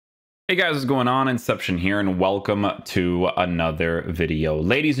Hey guys, what's going on? Inception here, and welcome to another video.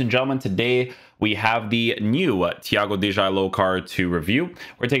 Ladies and gentlemen, today we have the new Tiago Djalo card to review.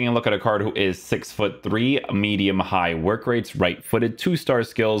 We're taking a look at a card who is 6'3", medium-high work rates, right-footed, 2-star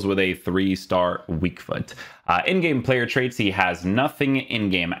skills with a 3-star weak foot. In-game player traits, he has nothing.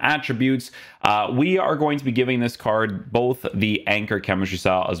 In-game attributes, we are going to be giving this card both the Anchor chemistry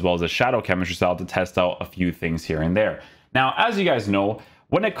style as well as the Shadow chemistry style to test out a few things here and there. Now, as you guys know,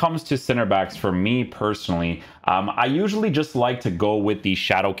 when it comes to center backs, for me personally, I usually just like to go with the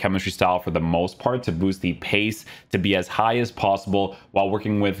Shadow chemistry style for the most part to boost the pace to be as high as possible while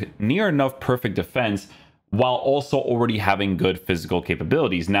working with near enough perfect defense while also already having good physical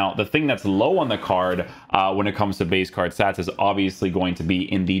capabilities. Now, the thing that's low on the card when it comes to base card stats is obviously going to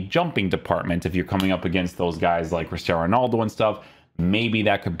be in the jumping department. If you're coming up against those guys like Cristiano Ronaldo and stuff, maybe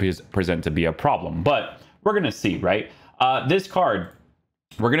that could present to be a problem. But we're going to see, right? This card,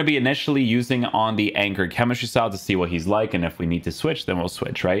 we're going to be initially using on the Anchor chemistry style to see what he's like, and if we need to switch, then we'll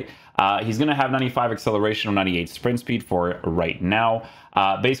switch, right? He's going to have 95 acceleration or 98 sprint speed for right now.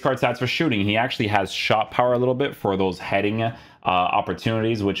 Base card stats for shooting, he actually has shot power a little bit for those heading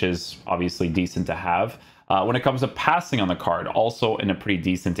opportunities, which is obviously decent to have. When it comes to passing on the card, also in a pretty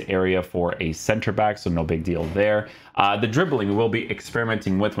decent area for a center back, so no big deal there. The dribbling we'll be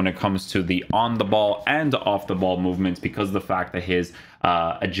experimenting with when it comes to the on the ball and off the ball movements, because of the fact that his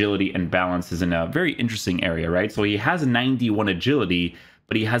agility and balance is in a very interesting area, right? So he has a 91 agility,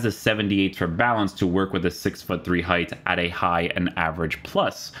 but he has a 78 for balance to work with a 6'3" height at a high and average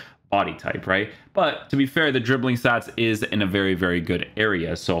plus body type, right? But to be fair, the dribbling stats is in a very, very good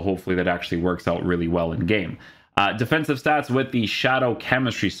area, so hopefully that actually works out really well in game. Defensive stats with the Shadow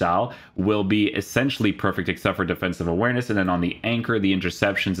chemistry style will be essentially perfect except for defensive awareness, and then on the Anchor, the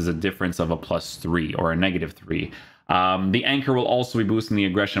interceptions is a difference of a +3 or a -3. The Anchor will also be boosting the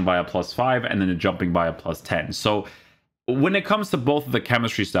aggression by a +5 and then the jumping by a +10. So when it comes to both of the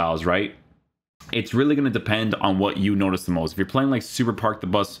chemistry styles, right, it's really going to depend on what you notice the most. If you're playing like super park the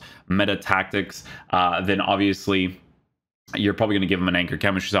bus meta tactics, then obviously you're probably going to give him an Anchor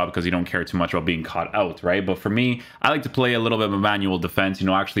chemistry style because you don't care too much about being caught out, right? But for me, I like to play a little bit of manual defense, you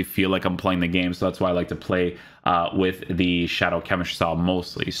know, actually feel like I'm playing the game. So that's why I like to play with the Shadow chemistry style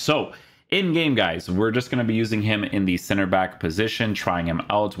mostly. So in game, guys, we're just going to be using him in the center back position, trying him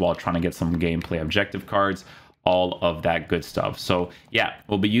out while trying to get some gameplay objective cards, all of that good stuff. So yeah,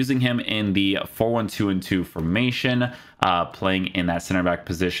 we'll be using him in the 4-1-2-2 formation, playing in that center back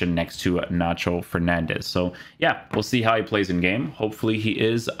position next to Nacho Fernandez. So yeah, we'll see how he plays in game. Hopefully he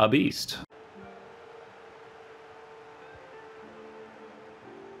is a beast.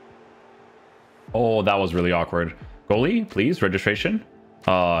 Oh, that was really awkward. Goalie, please, registration.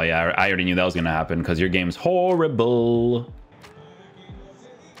 Oh yeah, I already knew that was gonna happen because your game's horrible.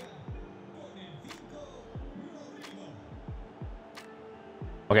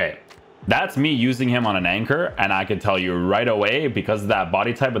 Okay, that's me using him on an Anchor, and I can tell you right away, because of that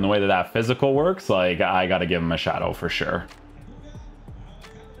body type and the way that that physical works, like, I gotta give him a Shadow for sure.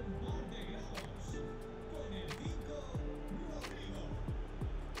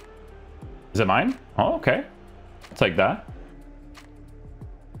 Is it mine? Oh, okay. I'll take that.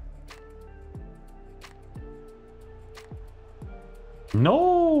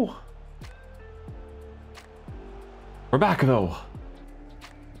 No! We're back, though.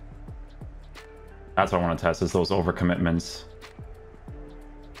 That's what I want to test, is those overcommitments.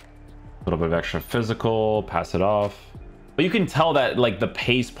 A little bit of extra physical, pass it off. But you can tell that, like, the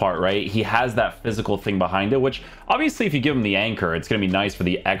pace part, right? He has that physical thing behind it, which obviously if you give him the Anchor, it's going to be nice for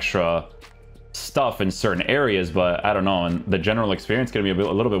the extra stuff in certain areas, but I don't know. And the general experience is going to be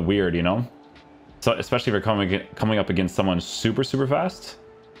a little bit weird, you know? So especially if you're coming up against someone super, super fast.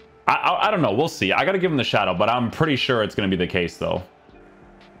 I don't know. We'll see. I got to give him the Shadow, but I'm pretty sure it's going to be the case, though.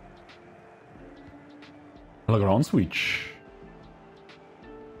 Look at on switch.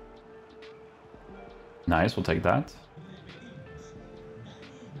 Nice, we'll take that.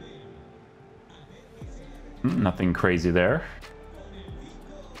 Nothing crazy there.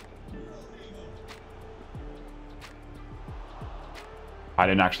 I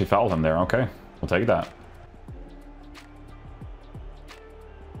didn't actually foul him there. Okay, we'll take that.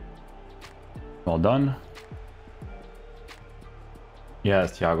 Well done.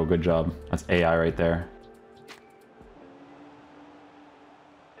 Yes, Tiago, good job. That's AI right there.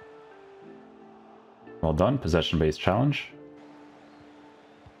 Well done, possession-based challenge.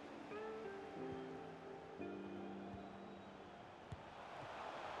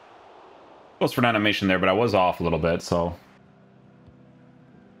 Close for an animation there, but I was off a little bit, so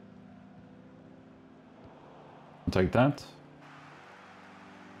I'll take that.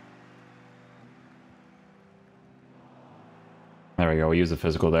 There we go. We use the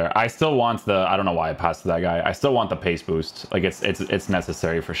physical there. I still want the... I don't know why I passed to that guy. I still want the pace boost. Like, it's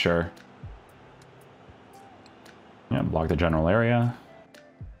necessary for sure. Yeah, block the general area.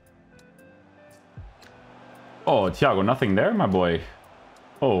 Oh, Tiago, nothing there, my boy.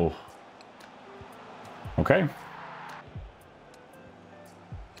 Oh. Okay.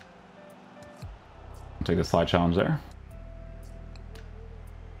 I'll take the slide challenge there.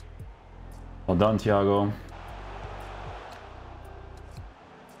 Well done, Tiago.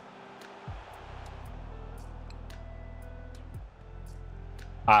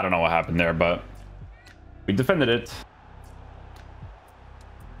 I don't know what happened there, but we defended it.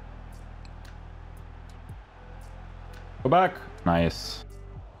 Go back. Nice.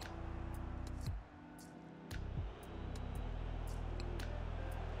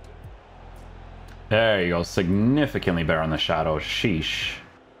 There you go. Significantly better on the shadow. Sheesh.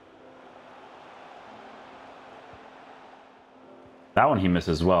 That one he missed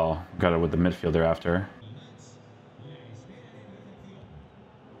as well. Got it with the midfielder after.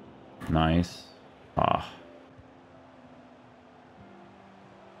 Nice. Ah.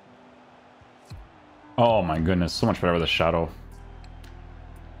 Oh my goodness, so much better with a shadow.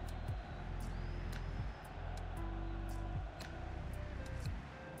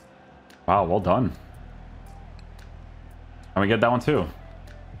 Wow, well done. And we get that one too.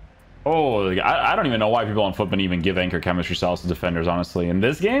 Oh, I don't even know why people on Footman even give anchor chemistry styles to defenders, honestly. In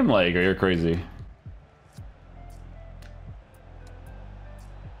this game, like, you're crazy.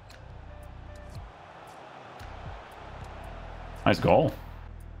 Nice goal.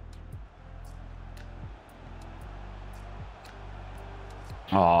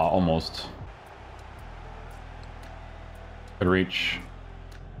 Ah, almost. Good reach.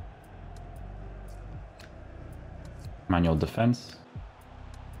 Manual defense.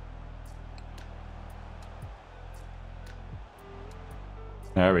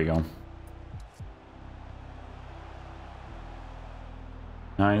 There we go.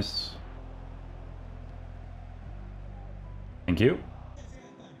 Nice. Thank you.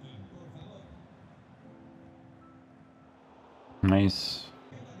 Nice.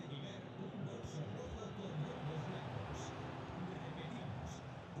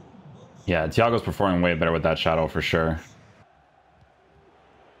 Yeah, Tiago's performing way better with that shadow for sure.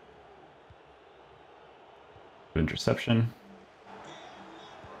 Good interception.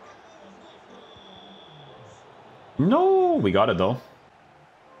 No, we got it though.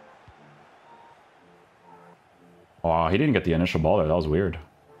 Oh, he didn't get the initial ball there. That was weird.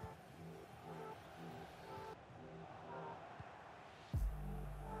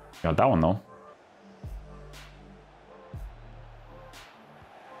 Got that one though.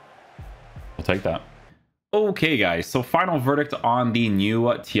 We'll take that. Okay guys, so final verdict on the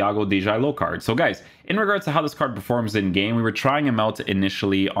new Tiago Djalo card. So guys, in regards to how this card performs in game, we were trying him out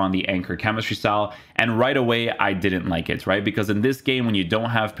initially on the anchor chemistry style, and right away I didn't like it, right? Because in this game, when you don't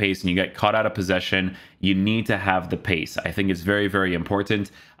have pace and you get caught out of possession, you need to have the pace. I think it's very, very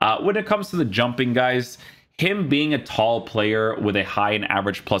important. When it comes to the jumping, guys, him being a tall player with a high and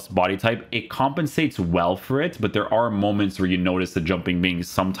average plus body type, it compensates well for it, but there are moments where you notice the jumping being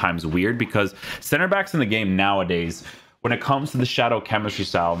sometimes weird because center backs in the game nowadays, when it comes to the shadow chemistry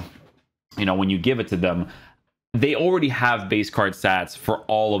style, you know, when you give it to them, they already have base card stats for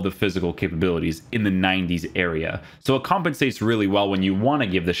all of the physical capabilities in the 90s area. So it compensates really well when you want to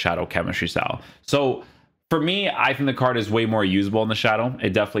give the shadow chemistry style. So for me, I think the card is way more usable in the shadow.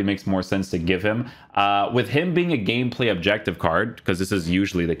 It definitely makes more sense to give him. With him being a gameplay objective card, because this is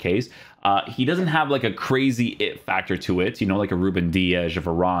usually the case, he doesn't have like a crazy it factor to it, you know, like a Ruben Diaz, a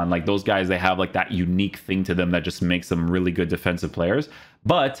Varane, like those guys, they have like that unique thing to them that just makes them really good defensive players.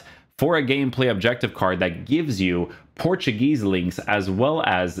 But for a gameplay objective card that gives you Portuguese links as well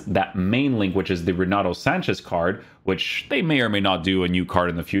as that main link, which is the Renato Sanchez card, which they may or may not do a new card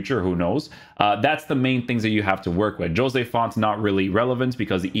in the future, who knows. That's the main things that you have to work with. Jose Font's not really relevant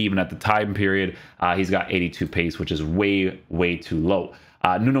because even at the time period, he's got 82 pace, which is way, way too low.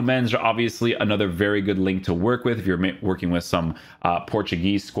 Nuno Mendes are obviously another very good link to work with if you're working with some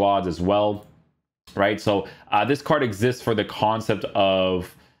Portuguese squads as well, right? So this card exists for the concept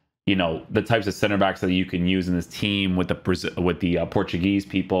of, you know, the types of center backs that you can use in this team with the Portuguese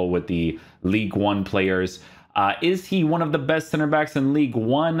people, with the League One players. Is he one of the best center backs in League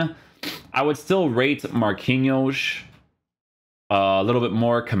One? I would still rate Marquinhos a little bit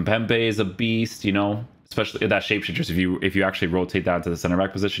more. Kempembe is a beast, you know, especially that shapeshifters. If you actually rotate that to the center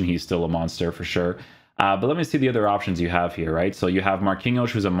back position, he's still a monster for sure. But let me see the other options you have here, right? So you have Marquinhos,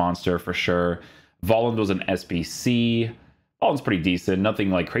 who's a monster for sure. Volland was an SBC. Volland's pretty decent.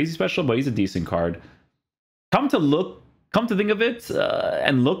 Nothing like crazy special, but he's a decent card. Come to look come to think of it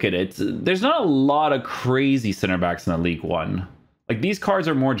and look at it, there's not a lot of crazy center backs in the League One. Like, these cards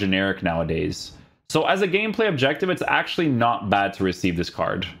are more generic nowadays. So as a gameplay objective, it's actually not bad to receive this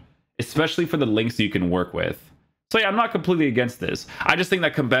card, especially for the links you can work with. So yeah, I'm not completely against this. I just think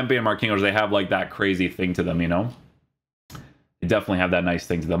that Kimpembe and Marquinhos, they have like that crazy thing to them, you know? They definitely have that nice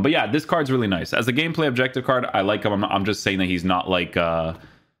thing to them. But yeah, this card's really nice. As a gameplay objective card, I like him. I'm just saying that he's not like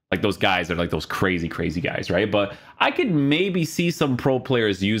those guys that are like those crazy guys, right? But I could maybe see some pro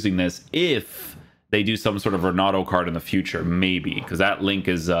players using this if they do some sort of Ronaldo card in the future, maybe, because that link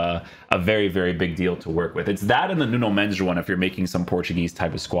is a very big deal to work with. It's that and the Nuno Mendes one if you're making some Portuguese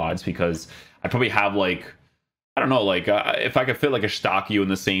type of squads, because I'd probably have like, I don't know, like if I could fit like a Stockio in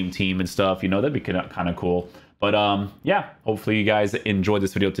the same team and stuff, you know, that'd be kind of cool. But yeah, hopefully you guys enjoyed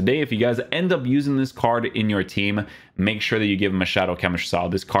this video today. If you guys end up using this card in your team, make sure that you give him a shadow chemistry style.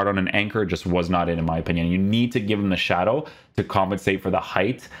 This card on an anchor just was not in my opinion. You need to give him the shadow to compensate for the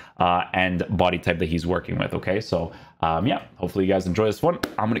height and body type that he's working with, okay? So yeah, hopefully you guys enjoy this one.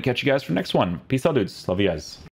 I'm going to catch you guys for the next one. Peace out, dudes. Love you guys.